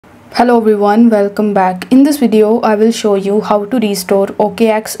Hello everyone, welcome back. In this video, I will show you how to restore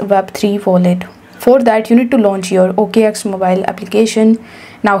OKX Web3 Wallet. For that, you need to launch your OKX mobile application.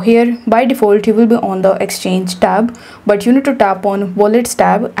 Now here, by default, you will be on the Exchange tab, but you need to tap on Wallets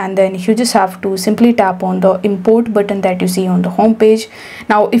tab, and then you just have to simply tap on the Import button that you see on the home page.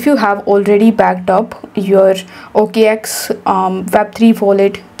 Now, if you have already backed up your OKX Web3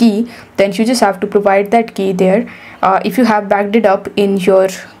 Wallet key, then you just have to provide that key there. If you have backed it up in your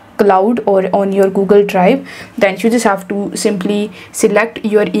cloud or on your Google Drive, then you just have to simply select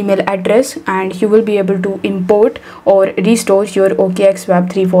your email address and you will be able to import or restore your OKX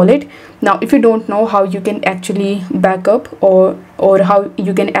Web3 wallet. Now, if you don't know how you can actually back up or how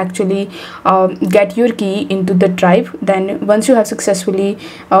you can actually get your key into the drive, then once you have successfully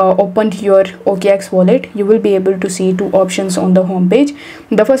opened your OKX wallet, you will be able to see two options on the home page.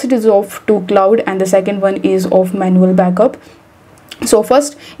 The first is of to cloud and the second one is of manual backup. So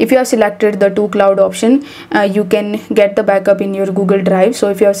first, if you have selected the to cloud option, you can get the backup in your Google Drive. So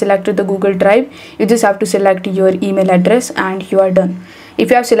if you have selected the Google Drive, you just have to select your email address and you are done. If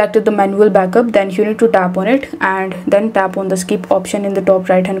you have selected the manual backup, then you need to tap on it and then tap on the skip option in the top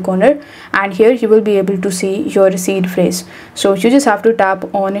right hand corner, and here you will be able to see your seed phrase. So you just have to tap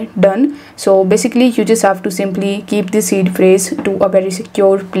on it, done. So basically you just have to simply keep the seed phrase to a very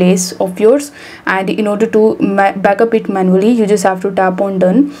secure place of yours, and in order to back up it manually, you just have to tap on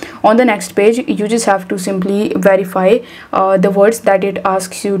done. On the next page, you just have to simply verify the words that it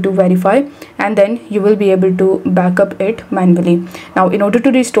asks you to verify, and then you will be able to back up it manually. Now, in order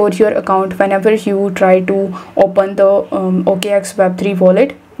to restore your account, whenever you try to open the OKX Web3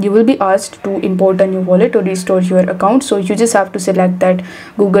 wallet, you will be asked to import a new wallet or restore your account. So you just have to select that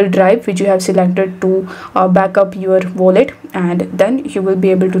Google Drive which you have selected to back up your wallet, and then you will be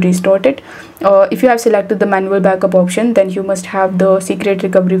able to restore it. If you have selected the manual backup option, then you must have the secret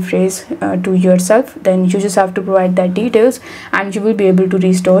recovery phrase to yourself. Then you just have to provide that details and you will be able to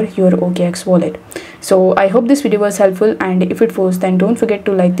restore your OKX wallet. So I hope this video was helpful, and if it was, then don't forget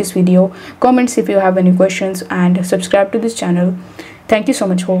to like this video, comments if you have any questions, and subscribe to this channel. Thank you so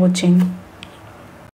much for watching.